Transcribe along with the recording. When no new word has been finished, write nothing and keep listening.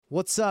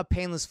What's up,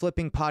 Painless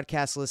Flipping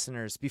podcast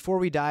listeners? Before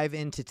we dive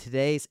into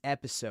today's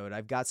episode,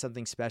 I've got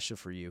something special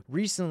for you.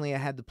 Recently, I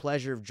had the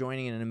pleasure of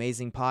joining an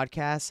amazing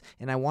podcast,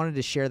 and I wanted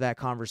to share that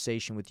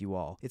conversation with you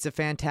all. It's a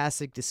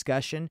fantastic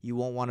discussion you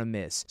won't want to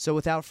miss. So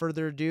without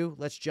further ado,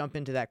 let's jump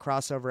into that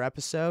crossover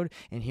episode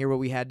and hear what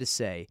we had to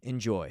say.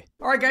 Enjoy.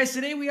 All right, guys,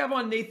 today we have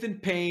on Nathan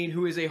Payne,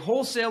 who is a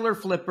wholesaler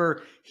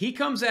flipper. He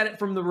comes at it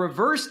from the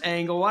reverse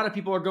angle. A lot of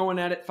people are going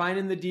at it,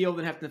 finding the deal,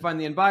 then having to find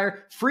the end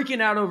buyer, freaking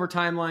out over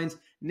timelines.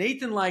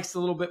 Nathan likes a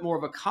little bit more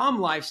of a calm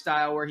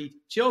lifestyle where he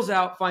chills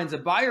out, finds a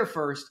buyer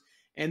first,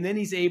 and then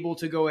he's able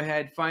to go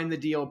ahead, find the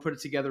deal, put it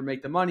together,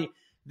 make the money.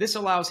 This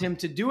allows him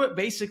to do it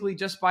basically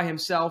just by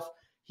himself.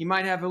 He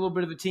might have a little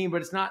bit of a team,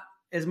 but it's not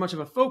as much of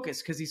a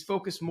focus because he's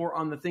focused more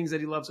on the things that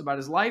he loves about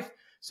his life.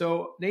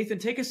 So Nathan,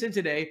 take us in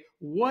today.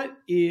 What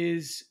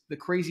is the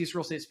craziest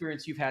real estate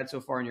experience you've had so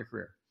far in your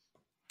career?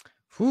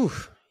 Whew.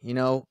 You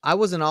know, I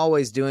wasn't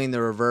always doing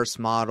the reverse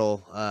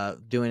model,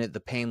 doing it the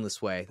painless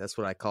way. That's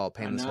what I call it,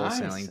 painless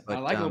wholesaling. But, I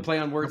like a little play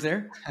on words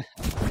there.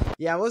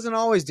 Yeah, I wasn't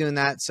always doing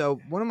that. So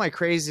one of my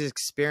craziest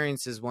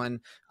experiences when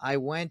I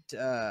went,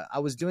 I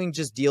was doing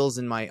just deals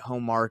in my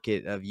home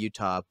market of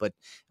Utah, but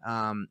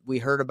we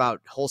heard about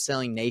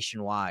wholesaling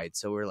nationwide.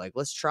 So we were like,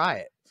 let's try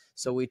it.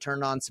 So we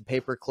turned on some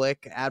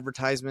pay-per-click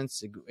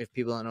advertisements. If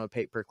people don't know what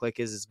pay-per-click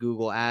is, it's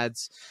Google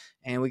ads.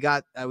 And we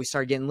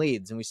started getting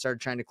leads, and we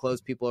started trying to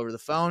close people over the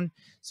phone.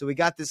 So we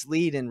got this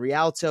lead in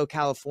Rialto,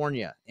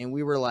 California, and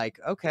we were like,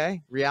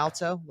 okay,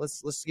 Rialto,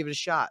 let's give it a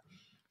shot.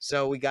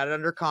 So we got it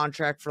under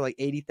contract for like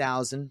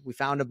 $80,000. We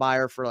found a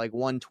buyer for like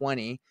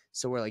 $120,000.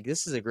 So we're like,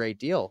 this is a great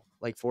deal,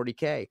 like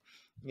 $40K,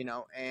 you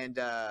know. And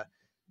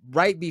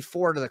right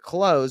before the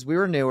close, we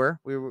were newer.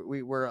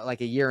 We were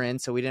like a year in,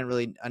 so we didn't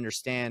really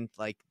understand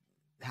like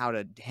how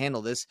to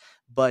handle this.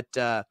 But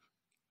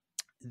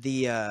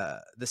the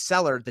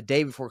seller the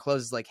day before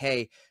close is like,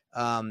 hey,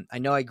 I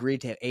know I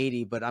agreed to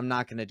 80, but I'm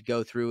not going to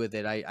go through with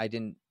it. I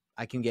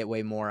can get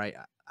way more.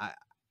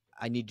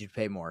 I need you to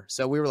pay more.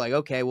 So we were like,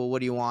 okay, well, what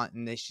do you want?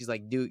 And she's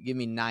like, give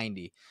me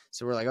 90.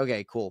 So we're like,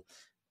 okay, cool.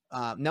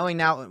 Knowing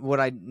now what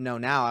I know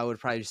now, I would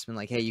probably just been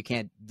like, hey, you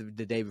can't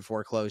the day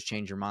before close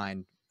change your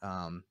mind.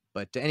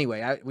 But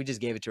anyway, we just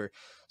gave it to her.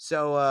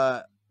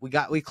 So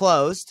we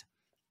closed,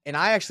 and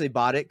I actually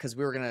bought it because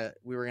we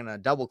were gonna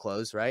double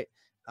close, right?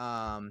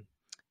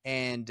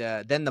 And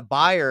then the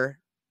buyer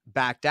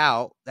backed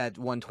out at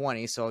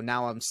 120. So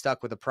now I'm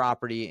stuck with a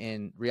property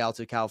in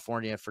Rialto,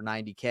 California for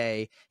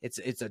 90K.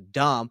 It's a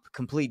dump,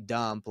 complete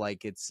dump.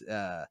 Like it's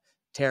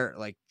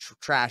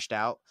trashed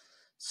out.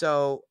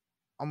 So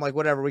I'm like,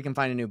 whatever, we can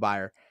find a new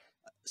buyer.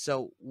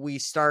 So we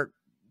start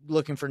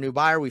looking for a new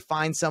buyer. We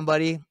find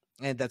somebody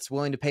and that's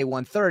willing to pay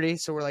 130.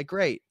 So we're like,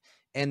 great.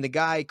 And the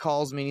guy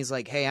calls me and he's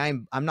like, hey,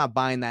 I'm not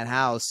buying that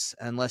house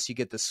unless you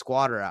get the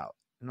squatter out.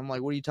 And I'm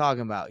like, what are you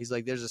talking about? He's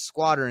like, there's a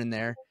squatter in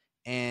there,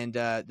 and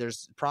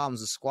there's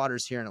problems with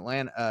squatters here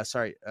in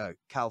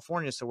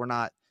California. So I'm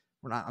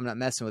not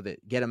messing with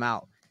it. Get him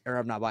out, or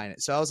I'm not buying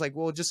it. So I was like,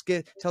 well, just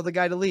tell the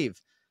guy to leave.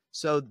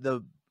 So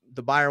the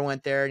buyer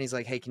went there and he's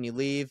like, hey, can you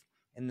leave?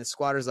 And the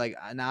squatter's like,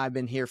 now I've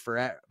been here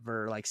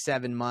for like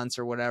 7 months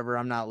or whatever.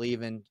 I'm not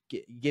leaving.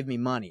 Give me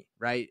money,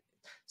 right?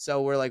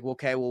 So we're like,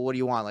 okay, well, what do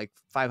you want? Like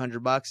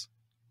 $500?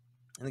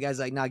 And the guy's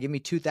like, no, give me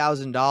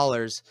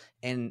 $2,000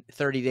 and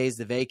 30 days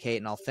to vacate,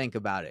 and I'll think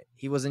about it.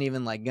 He wasn't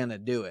even like gonna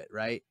do it,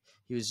 right?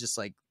 He was just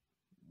like,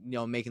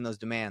 making those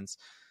demands.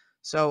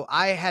 So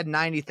I had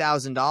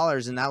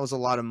 $90,000, and that was a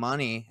lot of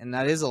money, and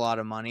that is a lot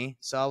of money.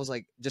 So I was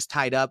like, just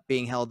tied up,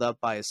 being held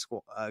up by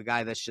a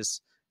guy that's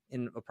just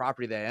in a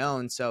property that I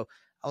own. So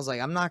I was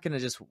like, I'm not gonna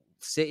just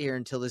sit here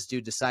until this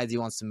dude decides he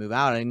wants to move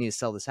out. I need to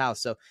sell this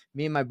house. So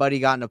me and my buddy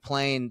got in a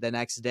plane the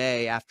next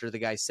day after the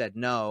guy said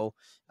no,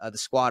 the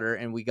squatter,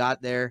 and we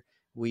got there.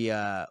 We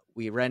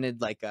rented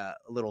like a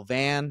little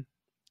van.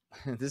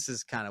 This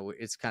is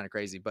it's kind of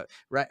crazy, but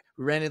we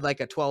rented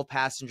like a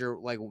 12-passenger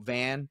like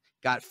van,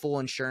 got full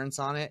insurance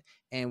on it,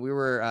 and we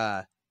were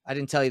I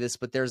didn't tell you this,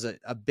 but there's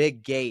a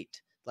big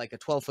gate, like a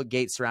 12-foot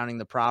gate surrounding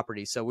the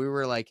property. So we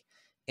were like,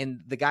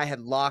 and the guy had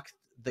locked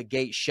the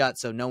gate shut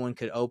so no one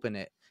could open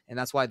it. And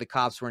that's why the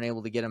cops weren't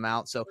able to get him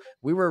out. So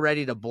we were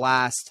ready to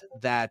blast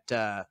that.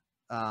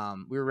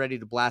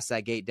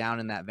 Gate down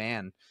in that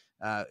van,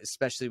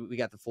 especially we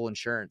got the full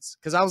insurance.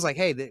 Because I was like,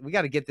 hey, we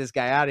got to get this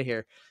guy out of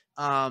here.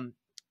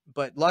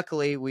 But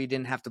luckily, we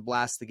didn't have to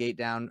blast the gate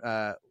down.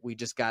 We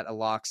just got a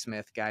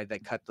locksmith guy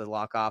that cut the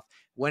lock off.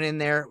 Went in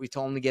there. We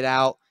told him to get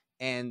out.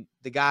 And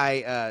the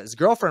guy, his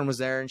girlfriend was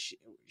there, and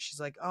she's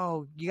like,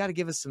 oh, you got to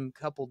give us some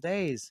couple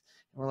days.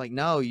 And we're like,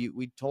 no,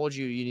 we told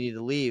you need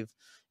to leave.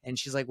 And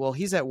she's like, well,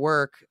 he's at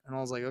work. And I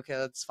was like, okay,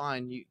 that's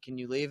fine. Can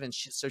you leave? And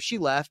so she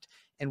left.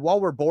 And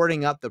while we're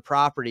boarding up the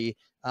property,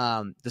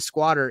 the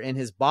squatter and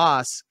his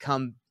boss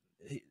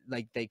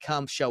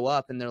show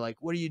up, and they're like,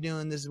 what are you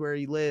doing? This is where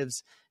he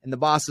lives. And the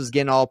boss was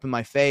getting all up in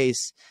my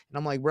face. And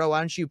I'm like, bro, why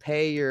don't you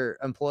pay your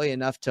employee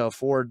enough to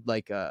afford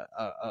like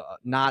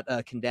not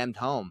a condemned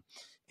home?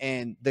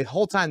 And the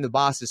whole time his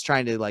boss is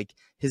trying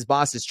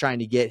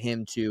to get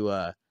him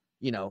to,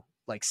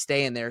 like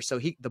staying there. So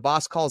the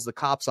boss calls the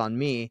cops on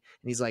me,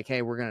 and he's like,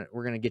 hey, we're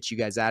gonna get you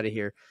guys out of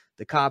here.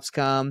 The cops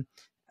come.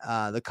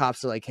 The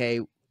cops are like,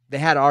 hey, they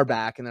had our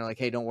back, and they're like,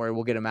 hey, don't worry,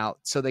 we'll get him out.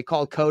 So they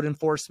called code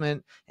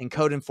enforcement, and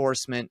code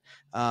enforcement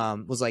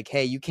was like,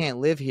 hey, you can't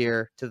live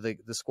here, to the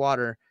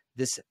squatter.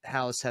 This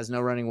house has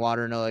no running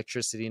water, no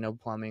electricity, no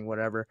plumbing,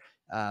 whatever.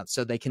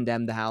 So they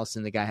condemned the house,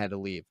 and the guy had to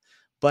leave.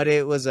 But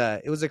it was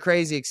a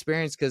crazy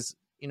experience because,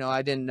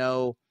 I didn't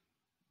know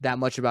that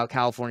much about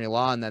California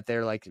law, and that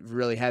they're like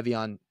really heavy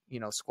on,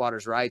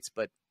 squatters' rights.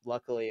 But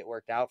luckily it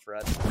worked out for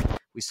us.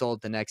 We sold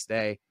it the next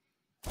day.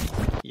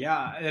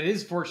 Yeah, it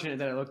is fortunate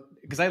that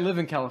because I live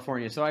in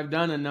California, so I've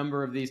done a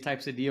number of these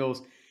types of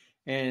deals,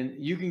 and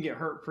you can get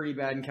hurt pretty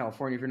bad in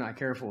California if you're not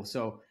careful.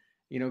 So,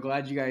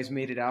 glad you guys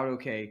made it out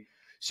okay.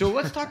 So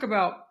let's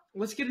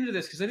let's get into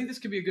this, because I think this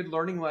could be a good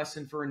learning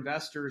lesson for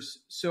investors.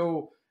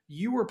 So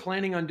you were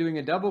planning on doing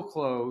a double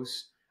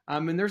close,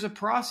 and there's a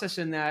process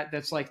in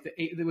that's like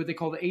what they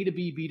call the A to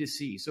B, B to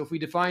C. So if we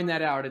define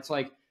that out, it's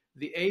like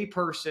the A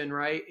person,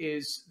 right,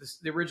 is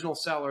the original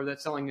seller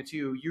that's selling it to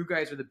you. You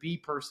guys are the B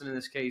person in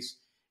this case,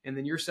 and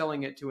then you're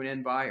selling it to an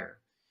end buyer,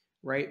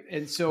 right?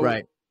 And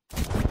so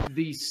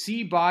the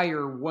C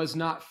buyer was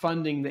not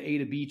funding the A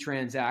to B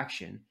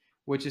transaction,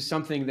 which is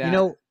something that,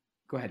 go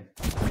ahead.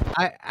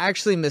 I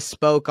actually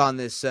misspoke on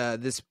this.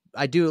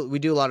 We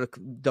do a lot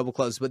of double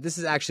close, but this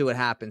is actually what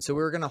happened. So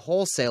we were going to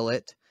wholesale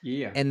it,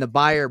 and the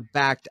buyer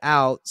backed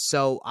out.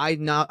 So I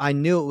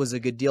knew it was a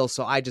good deal,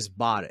 so I just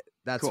bought it.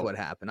 That's what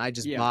happened. I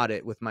just bought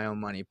it with my own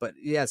money. But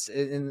yes,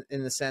 in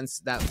the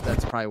sense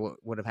that's probably what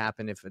would have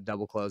happened if a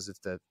double close, if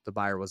the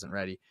buyer wasn't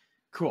ready.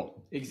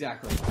 Cool.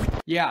 Exactly.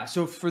 Yeah.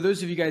 So for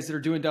those of you guys that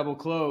are doing double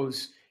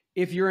close,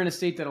 if you're in a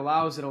state that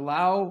allows it,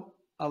 allow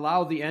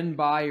the end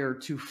buyer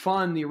to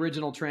fund the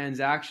original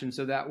transaction.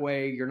 So that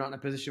way you're not in a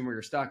position where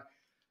you're stuck.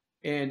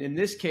 And in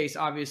this case,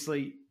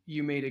 obviously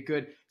you made it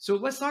good. So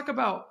let's talk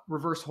about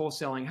reverse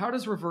wholesaling. How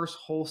does reverse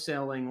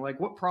wholesaling, like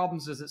what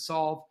problems does it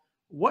solve?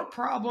 What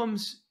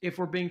problems, if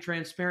we're being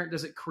transparent,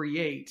 does it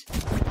create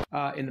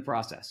in the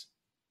process?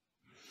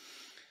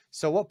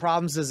 So what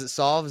problems does it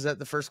solve? Is that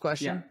the first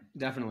question? Yeah,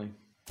 definitely.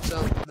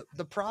 So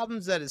the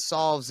problems that it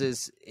solves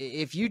is,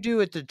 if you do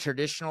it the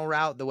traditional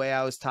route, the way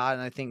I was taught,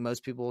 and I think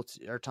most people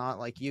are taught,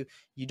 like you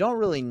don't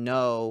really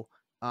know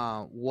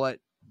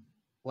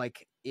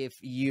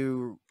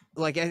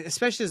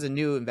especially as a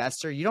new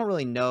investor, you don't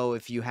really know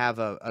if you have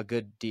a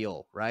good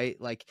deal, right?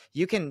 Like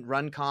you can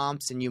run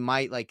comps and you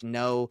might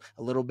know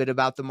a little bit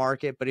about the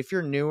market, but if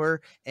you're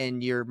newer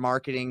and you're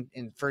marketing,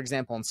 and for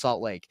example, in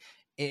Salt Lake,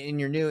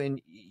 and you're new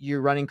and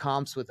you're running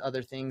comps with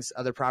other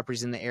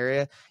properties in the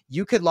area,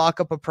 you could lock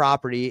up a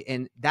property,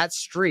 and that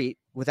street,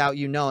 without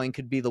you knowing,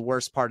 could be the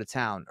worst part of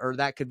town, or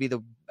that could be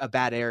a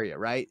bad area,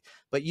 right?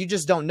 But you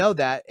just don't know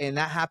that. And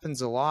that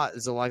happens a lot.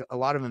 A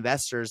lot of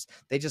investors,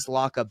 they just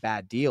lock up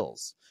bad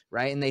deals,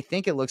 right? And they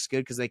think it looks good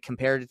because they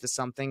compared it to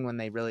something when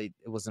it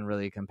wasn't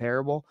really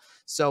comparable.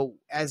 So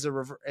as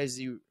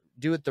you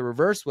do it the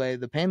reverse way,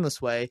 the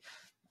painless way,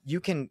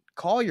 you can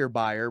call your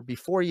buyer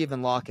before you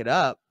even lock it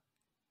up,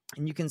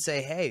 and you can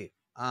say, hey,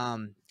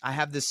 I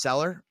have this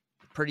seller,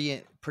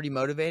 pretty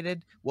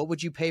motivated. What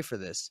would you pay for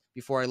this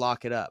before I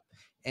lock it up?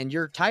 And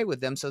you're tight with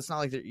them, so it's not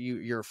like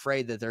you're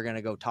afraid that they're going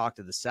to go talk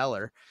to the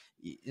seller.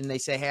 And they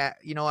say, hey,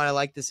 you know what, I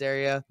like this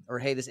area, or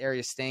hey, this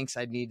area stinks,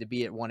 I'd need to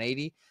be at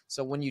 180.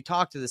 So when you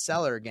talk to the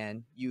seller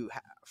again, you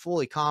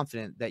fully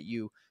confident that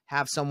you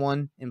have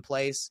someone in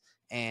place,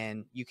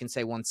 and you can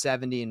say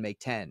 170 and make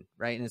 10,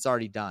 right? And it's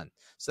already done.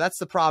 So that's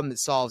the problem it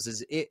solves,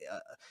 is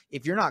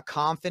if you're not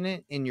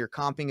confident in your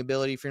comping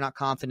ability, if you're not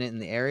confident in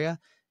the area,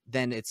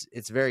 then it's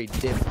very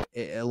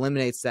it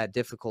eliminates that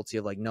difficulty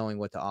of knowing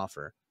what to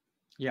offer.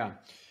 Yeah.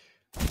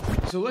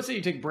 So let's say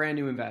you take brand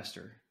new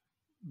investor,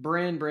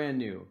 brand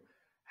new.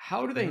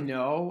 How do they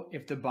know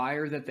if the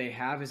buyer that they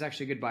have is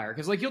actually a good buyer?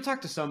 Because you'll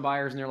talk to some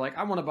buyers and they're like,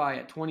 I want to buy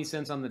at 20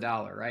 cents on the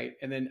dollar, right?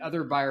 And then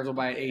other buyers will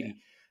buy at 80.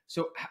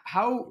 So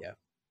how,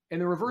 in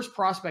the reverse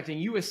prospecting,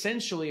 you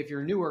essentially, if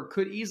you're newer,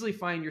 could easily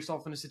find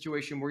yourself in a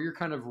situation where you're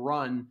kind of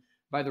run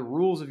by the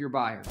rules of your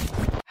buyer.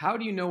 How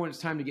do you know when it's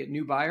time to get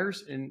new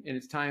buyers and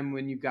it's time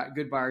when you've got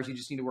good buyers, you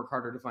just need to work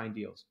harder to find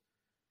deals?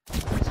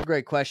 That's a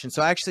great question.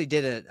 So I actually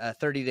did a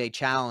 30-day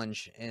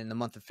challenge in the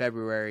month of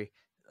February.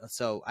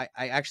 So I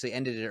actually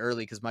ended it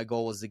early because my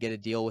goal was to get a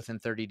deal within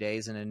 30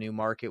 days in a new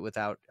market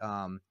without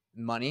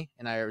money,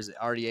 and I was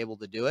already able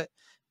to do it.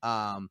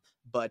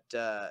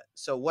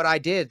 So what I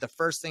did, the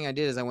first thing I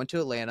did is I went to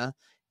Atlanta,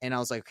 and I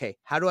was like, okay,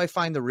 how do I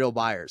find the real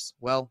buyers?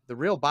 Well, the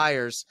real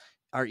buyers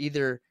are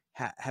either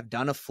have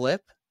done a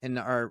flip and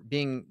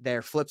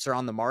their flips are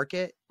on the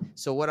market.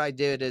 So what I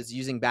did is,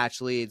 using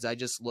batch leads, I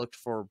just looked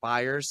for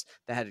buyers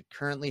that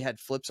currently had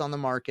flips on the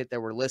market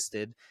that were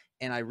listed.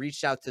 And I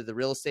reached out to the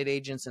real estate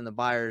agents and the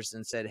buyers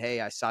and said,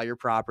 hey, I saw your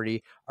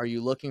property. Are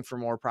you looking for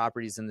more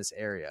properties in this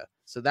area?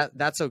 So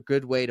that's a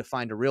good way to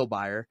find a real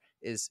buyer,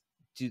 is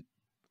do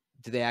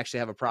they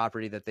actually have a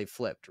property that they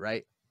flipped,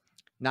 right?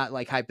 Not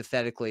like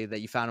hypothetically that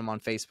you found them on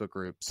Facebook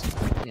groups,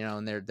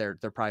 and they're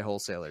probably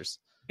wholesalers.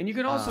 And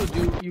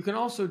Um, you can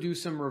also do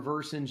some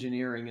reverse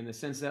engineering in the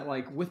sense that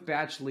like with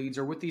batch leads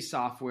or with these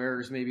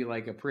softwares, maybe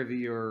like a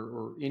Privy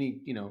or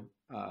any,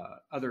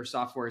 other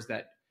softwares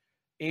that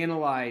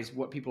analyze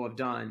what people have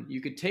done.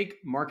 You could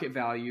take market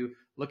value,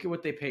 look at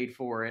what they paid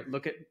for it,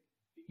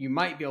 you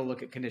might be able to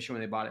look at condition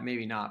when they bought it,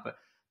 maybe not, but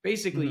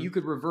basically mhm. you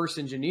could reverse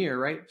engineer,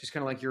 right? Just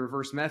kind of like your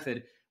reverse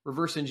method,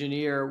 reverse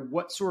engineer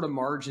what sort of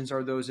margins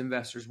are those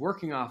investors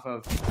working off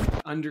of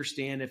to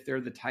understand if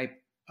they're the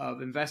type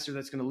of investor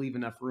that's going to leave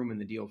enough room in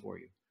the deal for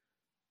you.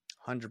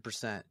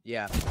 100%.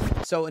 Yeah.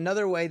 So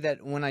another way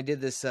that when I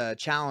did this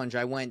challenge,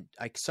 I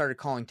started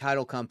calling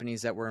title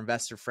companies that were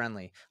investor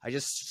friendly. I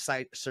just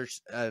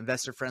searched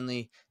investor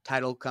friendly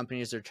title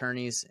companies or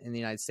attorneys in the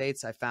United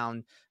States. I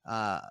found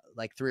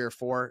like 3 or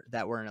 4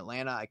 that were in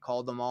Atlanta. I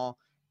called them all.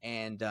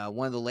 And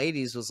one of the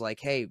ladies was like,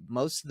 "Hey,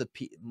 most of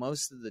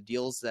the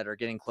deals that are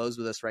getting closed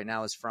with us right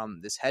now is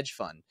from this hedge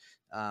fund."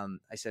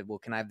 I said, "Well,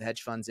 can I have the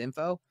hedge fund's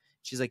info?"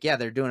 She's like, "Yeah,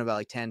 they're doing about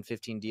like 10,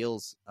 15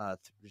 deals,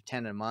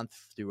 10 a month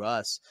through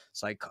us."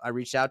 So I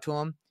reached out to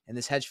them, and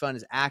this hedge fund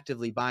is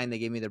actively buying. They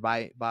gave me their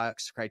buy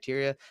box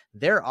criteria.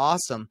 They're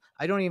awesome.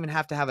 I don't even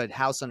have to have a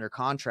house under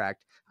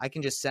contract. I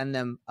can just send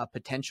them a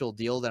potential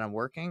deal that I'm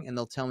working, and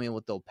they'll tell me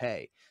what they'll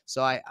pay.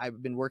 So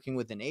I've been working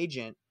with an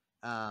agent,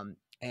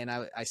 and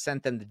I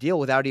sent them the deal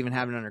without even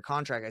having it under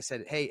contract. I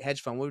said, "Hey,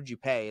 hedge fund, what would you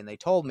pay?" And they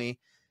told me,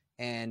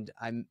 and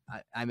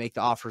I make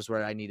the offers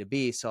where I need to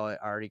be. So I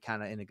already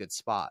kind of in a good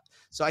spot.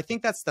 So I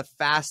think that's the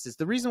fastest.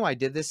 The reason why I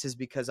did this is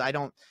because I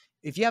don't,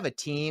 if you have a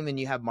team and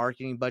you have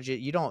marketing budget,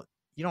 you don't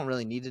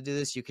really need to do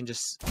this. You can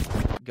just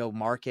go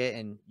market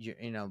and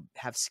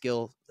have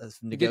skill of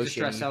You get negotiating.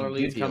 distressed You can seller do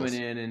leads coming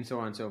deals. in and so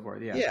on and so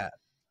forth. Yeah. Yeah.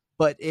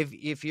 But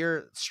if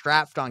you're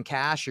strapped on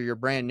cash or you're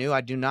brand new,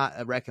 I do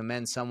not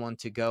recommend someone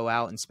to go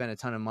out and spend a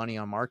ton of money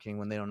on marketing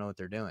when they don't know what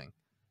they're doing.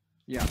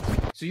 Yeah.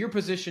 So you're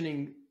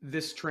positioning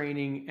this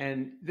training,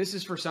 and this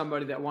is for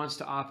somebody that wants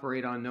to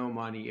operate on no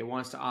money. It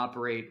wants to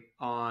operate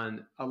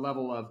on a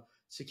level of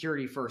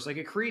security first. Like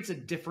it creates a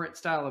different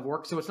style of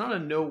work. So it's not a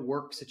no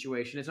work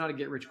situation. It's not a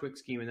get rich quick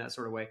scheme in that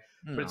sort of way,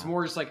 but it's No,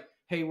 more just like,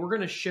 hey, we're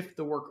going to shift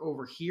the work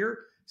over here.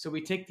 So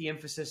we take the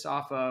emphasis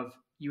off of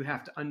you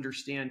have to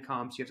understand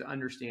comps, you have to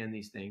understand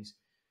these things.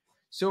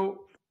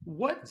 So,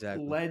 what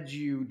exactly. led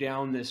you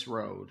down this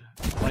road?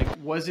 Like,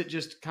 was it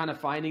just kind of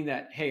finding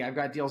that, hey, I've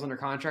got deals under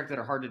contract that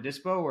are hard to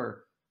dispo,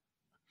 or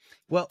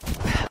Well,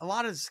 a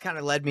lot of this kind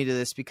of led me to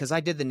this because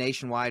I did the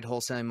nationwide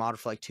wholesaling model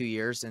for like 2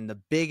 years, and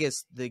the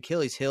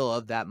Achilles heel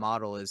of that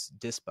model is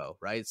dispo,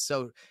 right?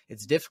 So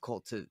it's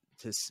difficult to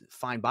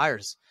find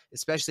buyers,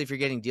 especially if you're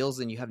getting deals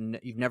and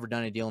you've never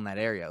done a deal in that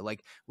area.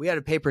 Like we had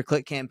a pay per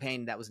click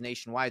campaign that was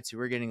nationwide, so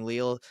we are getting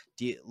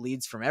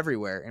leads from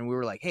everywhere, and we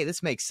were like, hey,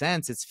 this makes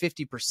sense. It's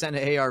 50%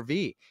 of ARV.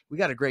 We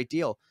got a great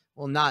deal.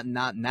 Well, not in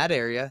that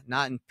area,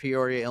 not in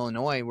Peoria,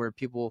 Illinois, where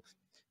people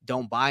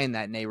don't buy in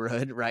that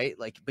neighborhood, right?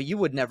 Like, but you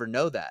would never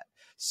know that.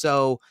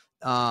 So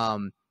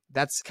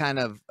that's kind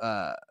of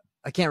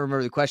I can't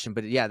remember the question,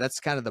 but yeah,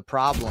 that's kind of the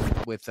problem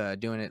with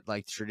doing it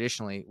like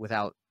traditionally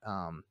without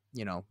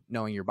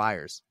knowing your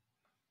buyers.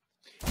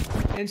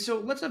 and so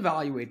let's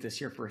evaluate this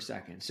here for a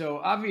second. So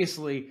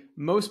obviously,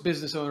 most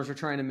business owners are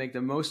trying to make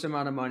the most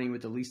amount of money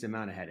with the least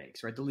amount of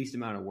headaches, right? The least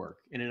amount of work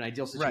in an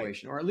ideal Right.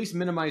 situation, or at least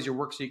minimize your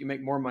work so you can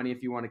make more money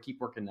if you want to keep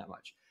working that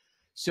much.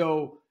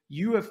 So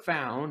you have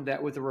found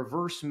that with a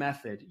reverse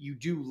method, you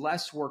do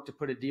less work to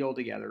put a deal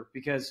together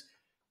because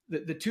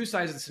the two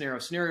sides of the scenario.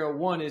 Scenario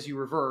one is you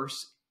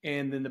reverse,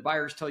 and then the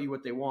buyers tell you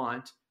what they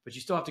want, but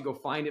you still have to go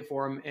find it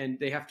for them, and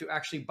they have to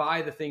actually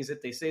buy the things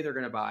that they say they're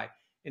going to buy.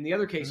 In the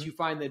other case, Mhm. you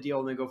find the deal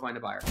and then go find a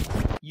buyer.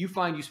 You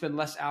find you spend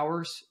less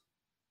hours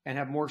and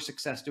have more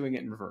success doing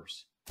it in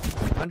reverse.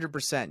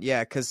 100%.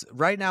 Yeah. Cause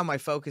right now my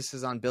focus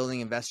is on building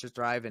Investor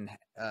Thrive and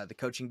the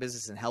coaching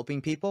business and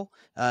helping people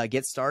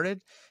get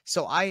started.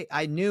 So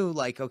I knew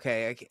like,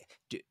 okay,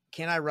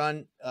 can I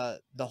run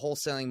the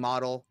wholesaling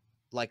model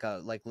like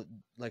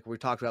we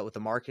talked about with the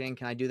marketing?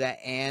 Can I do that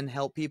and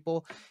help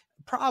people?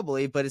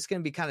 Probably, but it's going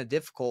to be kind of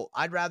difficult.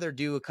 I'd rather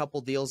do a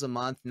couple deals a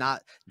month,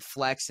 not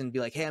flex and be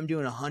like, hey, I'm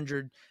doing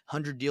 100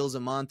 deals a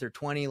month or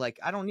 20. Like,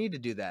 I don't need to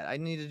do that. I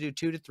need to do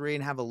 2 to 3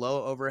 and have a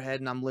low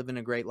overhead, and I'm living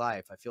a great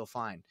life. I feel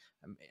fine.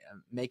 I'm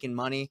making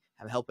money.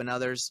 I'm helping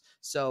others.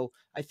 So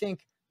I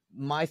think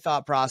my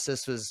thought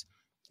process was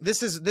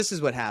this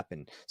is what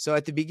happened. So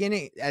at the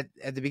beginning at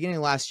the beginning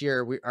of last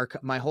year,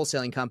 my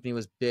wholesaling company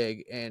was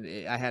big,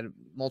 and I had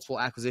multiple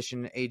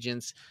acquisition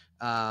agents.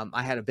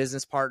 I had a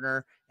business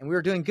partner, and we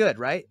were doing good,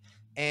 right?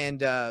 And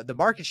the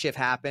market shift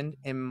happened,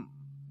 and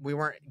we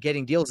weren't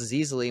getting deals as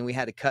easily, and we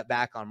had to cut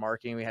back on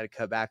marketing. We had to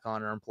cut back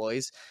on our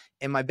employees.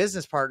 And my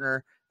business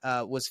partner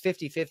was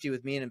 50-50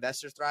 with me and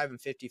Investor Thrive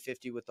and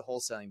 50-50 with the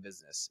wholesaling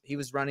business. He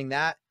was running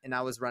that, and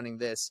I was running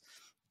this.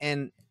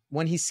 And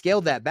when he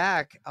scaled that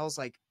back, I was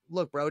like,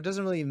 look, bro, it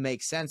doesn't really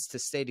make sense to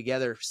stay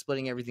together,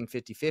 splitting everything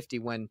 50-50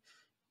 when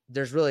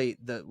there's really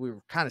we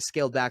were kind of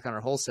scaled back on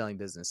our wholesaling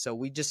business. So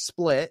we just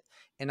split,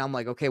 and I'm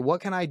like, okay,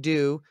 what can I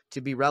do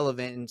to be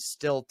relevant and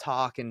still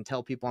talk and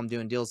tell people I'm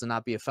doing deals and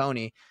not be a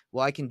phony?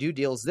 Well, I can do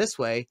deals this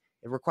way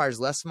It requires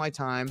less of my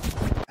time.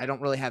 I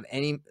don't really have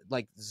any,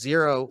 like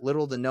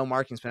little to no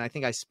marketing spend. I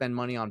think I spend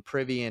money on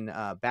Privy and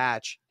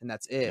Batch, and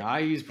that's it. I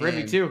use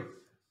Privy And too.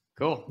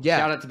 Cool. yeah,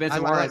 Shout out to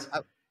Benson Juarez.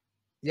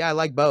 I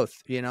like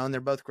both, and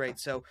they're both great.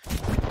 So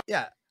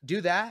yeah,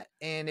 do that.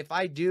 And if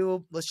I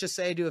do, let's just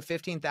say I do a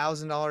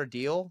 $15,000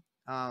 deal,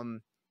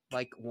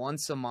 like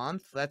once a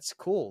month, that's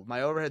cool.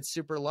 My overhead's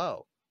super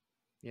low.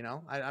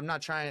 I'm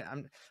not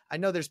trying. I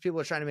know there's people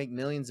who are trying to make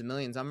millions and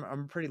millions. I'm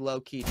a pretty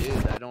low key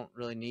dude. I don't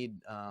really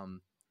need,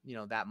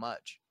 that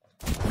much.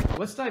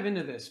 Let's dive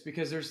into this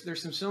because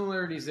there's some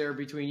similarities there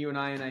between you and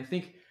I. And I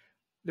think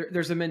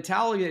there's a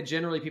mentality that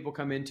generally people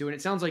come into, and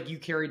it sounds like you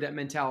carried that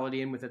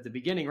mentality in with at the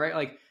beginning, right?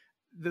 Like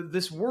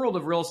this world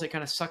of real estate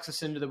kind of sucks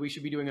us into that we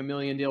should be doing 1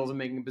 million deals and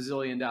making $1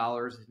 bazillion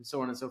and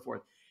so on and so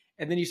forth.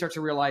 And then you start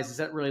to realize, is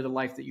that really the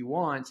life that you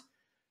want?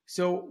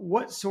 So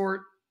what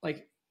sort,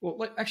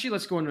 actually,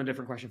 let's go into a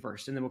different question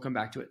first, and then we'll come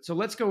back to it. So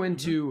let's go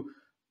into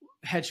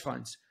hedge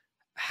funds.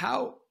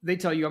 How they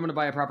tell you, I'm going to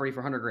buy a property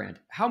for $100,000.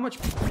 How much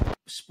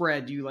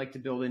spread do you like to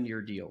build into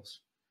your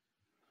deals?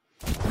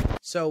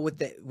 So with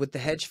the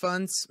hedge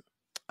funds,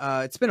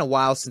 it's been a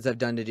while since I've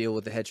done a deal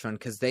with the hedge fund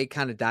because they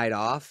kind of died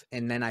off,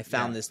 and then I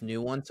found this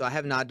new one. So I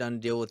have not done a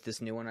deal with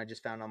this new one I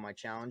just found on my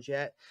challenge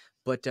yet.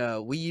 But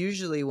we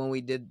usually, when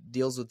we did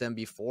deals with them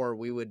before,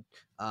 we would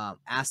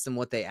ask them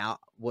what they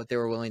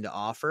were willing to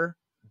offer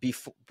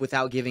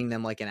without giving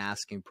them like an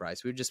asking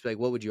price. We would just be like,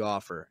 what would you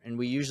offer? And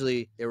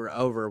they were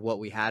over what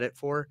we had it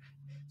for.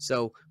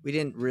 So we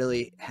didn't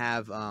really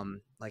have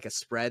like a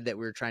spread that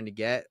we were trying to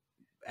get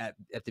at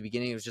the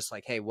beginning. It was just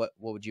like, hey, what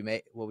would you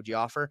make? What would you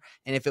offer?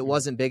 And if it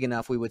wasn't big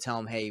enough, we would tell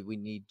them, hey, we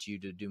need you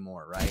to do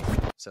more. Right.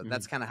 So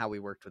that's kind of how we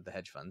worked with the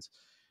hedge funds.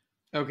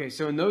 Okay.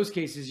 So in those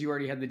cases, you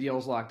already had the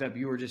deals locked up.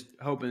 You were just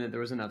hoping that there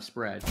was enough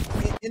spread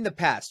in the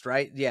past.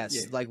 Right. Yes.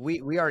 Yeah. Like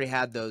we already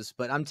had those,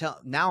 but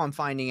now I'm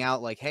finding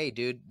out like, hey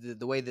dude,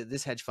 the way that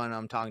this hedge fund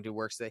I'm talking to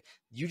works,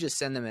 you just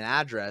send them an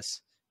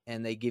address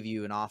and they give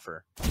you an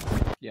offer.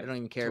 Yep. They don't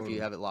even care if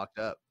you have it locked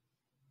up.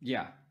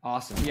 Yeah.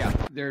 Awesome. Yeah.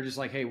 They're just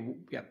like, hey,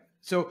 yeah.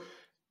 So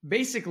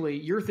basically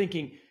you're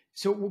thinking,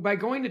 so by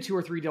going to 2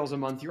 or 3 deals a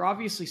month, you're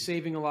obviously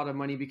saving a lot of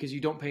money because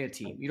you don't pay a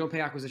team. You don't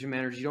pay acquisition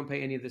managers. You don't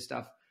pay any of this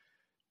stuff.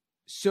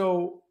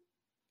 So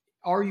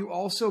are you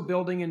also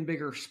building in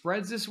bigger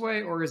spreads this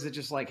way? Or is it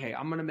just like, hey,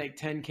 I'm going to make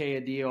 $10K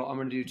a deal. I'm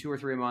going to do 2 or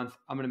 3 a month.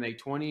 I'm going to make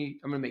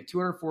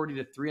 $240,000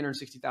 to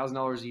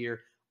 $360,000 a year.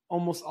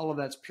 Almost all of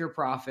that's pure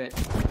profit.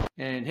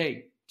 And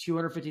hey,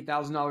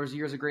 $250,000 a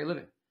year is a great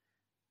living.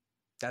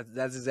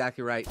 That's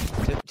exactly right.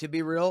 To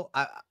be real,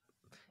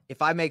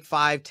 if I make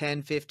 5,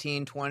 10,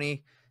 15,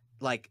 20,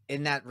 like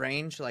in that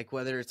range, like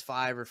whether it's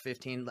 5 or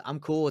 15, I'm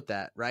cool with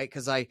that, right?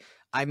 Because I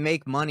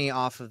make money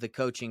off of the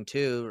coaching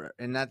too,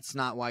 and that's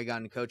not why I got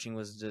into coaching,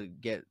 was to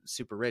get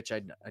super rich.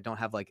 I don't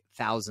have like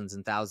thousands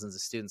and thousands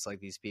of students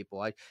like these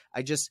people.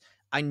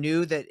 I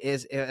knew that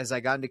as I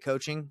got into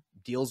coaching,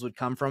 deals would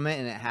come from it,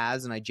 and it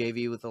has. And I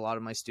JV with a lot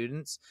of my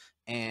students,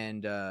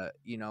 and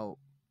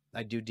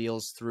I do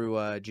deals through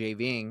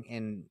JVing,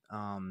 and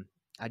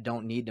I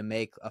don't need to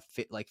make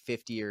like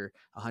 50 or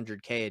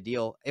 100K a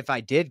deal. If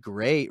I did,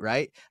 great,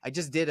 right? I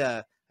just did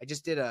a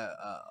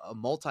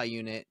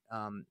multi-unit.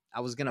 I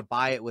was going to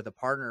buy it with a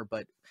partner,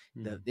 but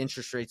the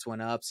interest rates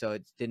went up, so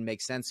it didn't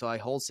make sense. So I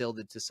wholesaled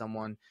it to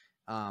someone.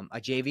 I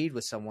JV'd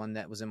with someone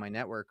that was in my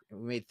network.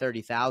 We made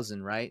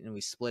 30,000, right? And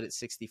we split it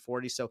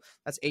 60-40. So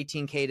that's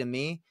 18K to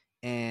me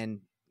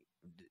and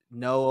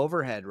no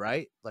overhead,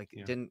 right? Like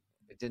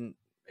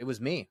it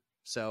was me.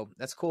 So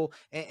that's cool.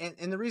 And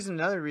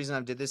another reason I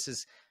did this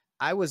is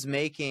I was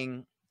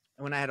making,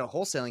 when I had a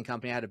wholesaling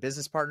company, I had a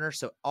business partner.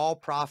 So all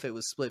profit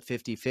was split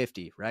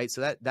 50-50, right?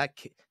 So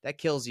that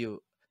kills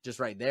you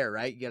just right there,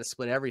 right? You got to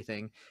split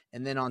everything.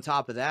 And then on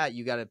top of that,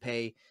 you got to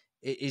pay,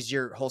 is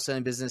your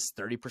wholesaling business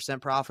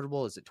 30%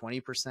 profitable? Is it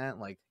 20%?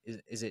 Like,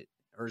 is it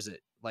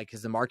like,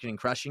 is the marketing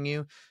crushing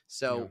you?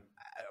 So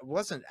it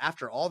wasn't,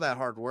 after all that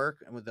hard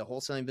work and with the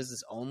wholesaling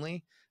business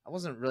only, I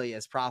wasn't really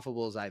as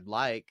profitable as I'd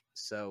like.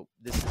 So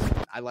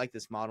I like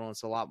this model, and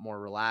it's a lot more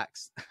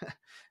relaxed.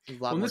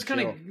 This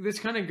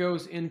kind of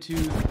goes into,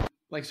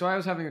 like, so I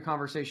was having a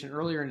conversation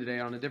earlier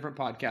today on a different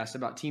podcast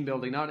about team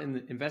building, not in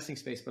the investing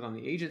space, but on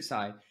the agent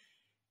side.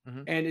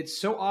 And it's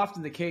so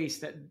often the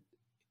case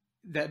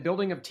that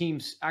building of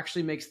teams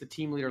actually makes the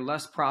team leader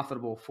less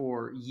profitable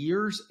for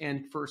years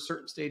and for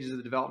certain stages of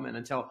the development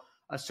until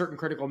a certain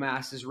critical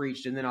mass is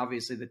reached. And then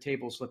obviously the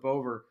tables flip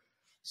over.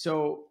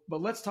 So,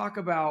 but let's talk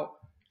about,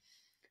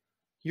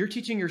 you're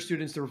teaching your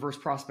students the reverse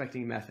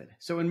prospecting method.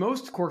 So in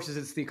most courses,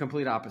 it's the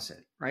complete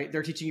opposite, right?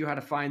 They're teaching you how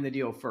to find the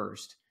deal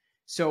first.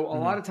 So a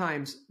lot of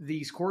times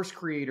these course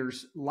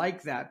creators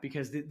like that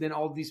because then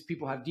all these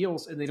people have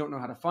deals and they don't know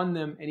how to fund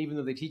them. And even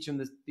though they teach them,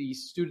 the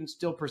students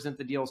still present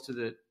the deals to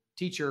the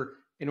teacher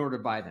in order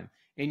to buy them.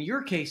 In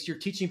your case, you're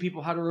teaching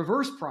people how to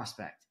reverse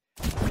prospect.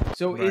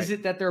 So is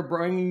it that they're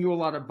bringing you a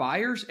lot of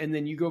buyers and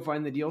then you go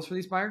find the deals for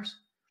these buyers?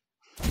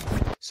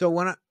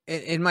 So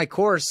in my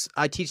course,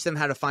 I teach them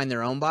how to find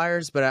their own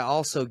buyers, but I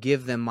also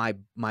give them my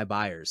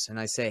buyers, and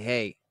I say,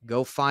 hey,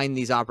 go find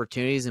these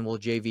opportunities, and we'll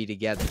JV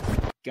together.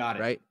 Got it.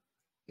 Right?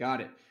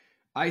 Got it.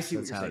 I see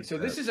what That's you're how saying. it So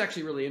goes. this is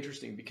actually really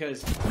interesting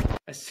because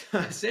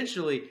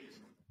essentially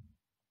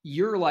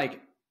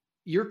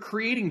you're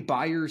creating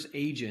buyers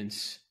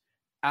agents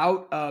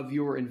out of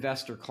your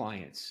investor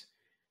clients.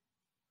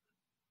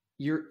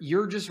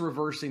 You're just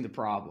reversing the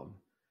problem.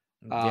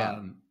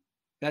 Yeah.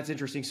 That's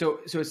interesting. So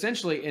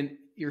essentially, and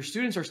your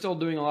students are still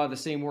doing a lot of the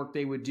same work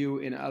they would do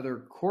in other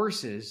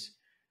courses,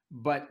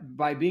 but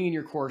by being in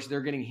your course,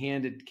 they're getting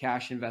handed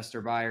cash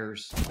investor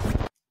buyers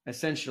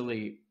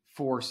essentially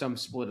for some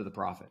split of the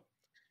profit.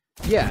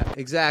 Yeah,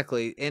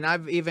 exactly. And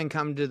I've even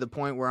come to the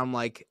point where I'm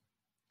like,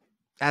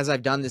 as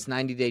I've done this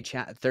 90-day,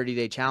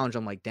 30-day challenge,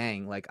 I'm like,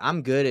 dang, like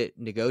I'm good at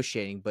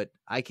negotiating, but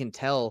I can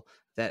tell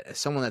that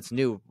someone that's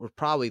new will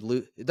probably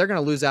they're going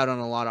to lose out on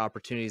a lot of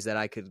opportunities that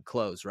I could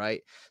close.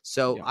 Right.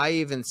 So Yeah. I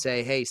even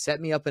say, hey, set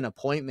me up an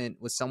appointment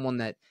with someone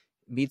that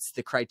meets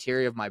the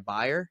criteria of my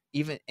buyer,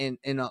 even and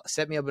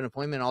set me up an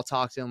appointment. I'll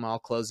talk to them. I'll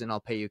close and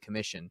I'll pay you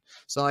commission.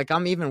 So like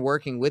I'm even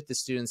working with the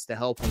students to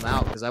help them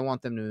out because I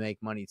want them to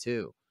make money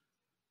too.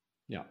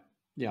 Yeah.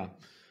 Yeah.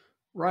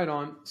 Right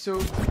on. So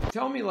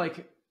tell me,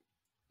 like,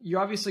 you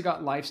obviously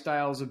got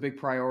lifestyle is a big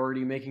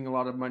priority. Making a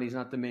lot of money is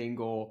not the main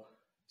goal.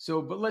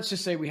 So, but let's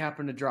just say we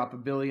happen to drop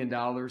 $1 billion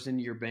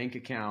into your bank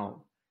account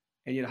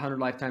and you had 100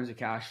 lifetimes of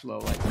cash flow.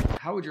 Like,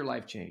 how would your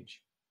life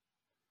change?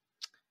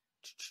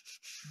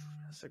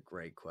 That's a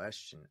great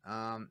question.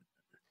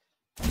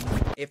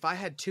 If I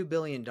had $2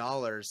 billion,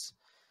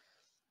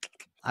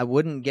 I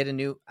wouldn't get a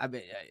new.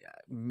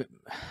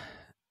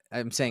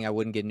 I'm saying I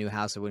wouldn't get a new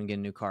house. I wouldn't get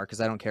a new car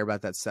because I don't care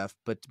about that stuff.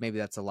 But maybe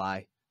that's a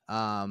lie.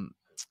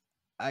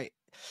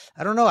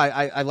 I don't know.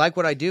 I like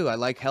what I do. I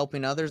like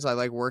helping others. I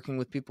like working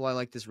with people. I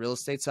like this real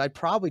estate. So I'd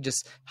probably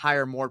just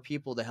hire more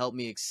people to help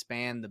me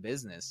expand the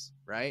business,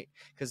 right?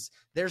 Because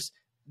there's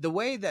the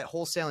way that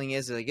wholesaling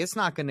is, like, it's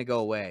not going to go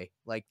away.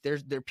 Like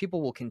there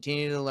people will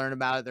continue to learn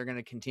about it. They're going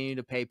to continue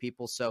to pay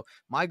people. So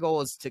my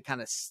goal is to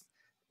kind of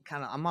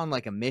I'm on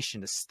like a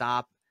mission to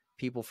stop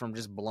people from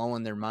just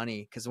blowing their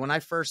money. Because when I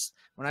first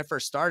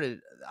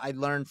started, I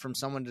learned from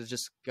someone to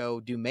just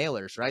go do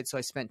mailers, right? So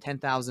I spent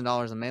 $10,000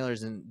 on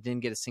mailers and didn't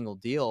get a single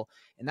deal,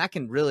 and that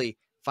can really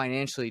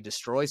financially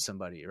destroy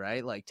somebody,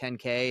 right? Like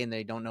 10K and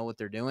they don't know what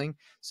they're doing.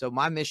 So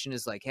my mission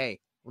is like, hey,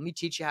 let me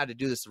teach you how to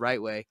do this the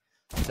right way.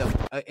 So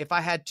if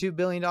I had $2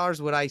 billion,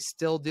 would I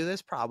still do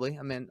this? Probably.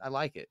 I mean, I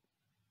like it.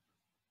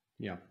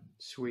 Yeah,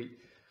 sweet.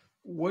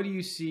 What do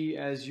you see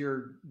as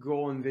your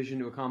goal and vision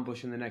to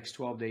accomplish in the next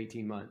 12 to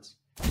 18 months?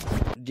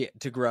 Yeah,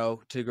 to grow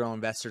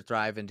Investor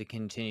Thrive, and to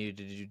continue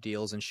to do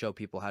deals and show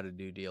people how to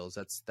do deals.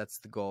 That's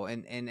the goal.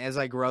 And as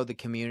I grow the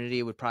community,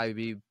 it would probably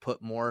be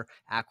put more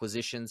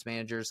acquisitions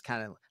managers.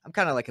 I'm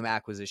kind of like an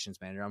acquisitions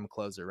manager. I'm a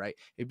closer, right?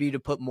 It'd be to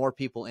put more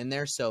people in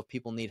there. So if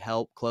people need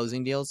help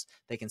closing deals,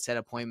 they can set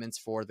appointments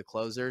for the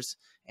closers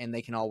and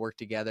they can all work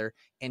together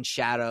and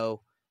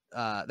shadow.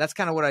 That's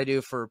kind of what I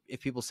do for if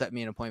people set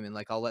me an appointment.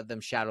 Like I'll let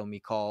them shadow me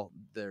call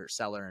their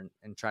seller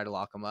and try to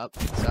lock them up.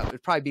 So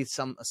it'd probably be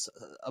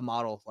a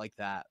model like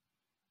that.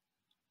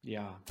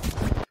 Yeah.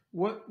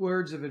 What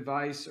words of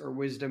advice or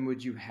wisdom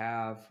would you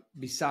have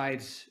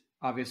besides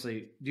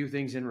obviously do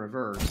things in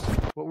reverse?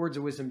 What words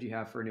of wisdom do you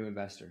have for a new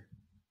investor?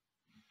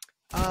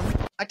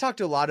 I talk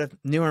to a lot of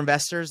newer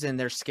investors and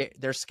they're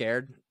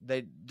scared.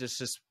 They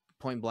just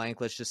point blank,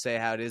 let's just say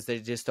how it is. They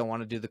just don't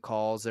want to do the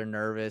calls. They're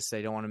nervous.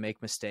 They don't want to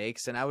make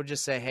mistakes. And I would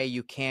just say, hey,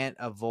 you can't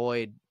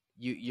avoid,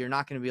 you're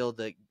not going to be able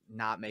to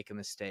not make a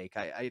mistake.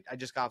 I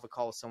just got off a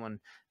call with someone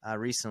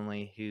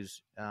recently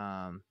who's,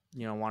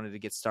 wanted to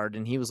get started.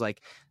 And he was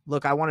like,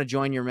 look, I want to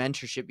join your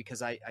mentorship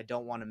because I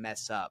don't want to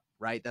mess up.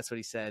 Right. That's what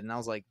he said. And I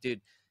was like,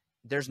 dude,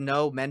 there's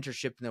no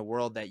mentorship in the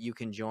world that you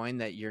can join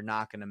that you're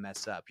not going to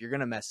mess up. You're going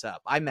to mess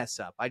up. I mess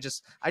up. I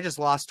just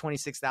lost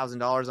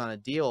 $26,000 on a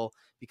deal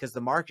because the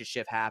market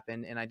shift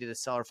happened and I did a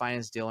seller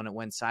finance deal and it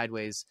went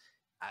sideways.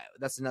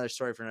 That's another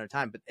story for another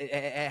time, but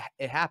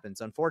it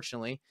happens.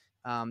 Unfortunately,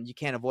 you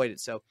can't avoid it.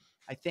 So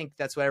I think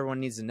that's what everyone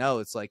needs to know.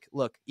 It's like,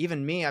 look,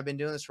 even me, I've been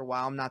doing this for a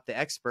while. I'm not the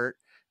expert.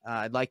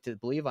 I'd like to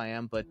believe I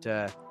am, but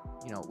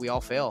we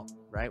all fail,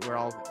 right?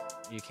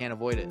 You can't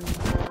avoid it.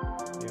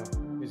 Yeah,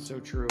 it's so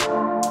true.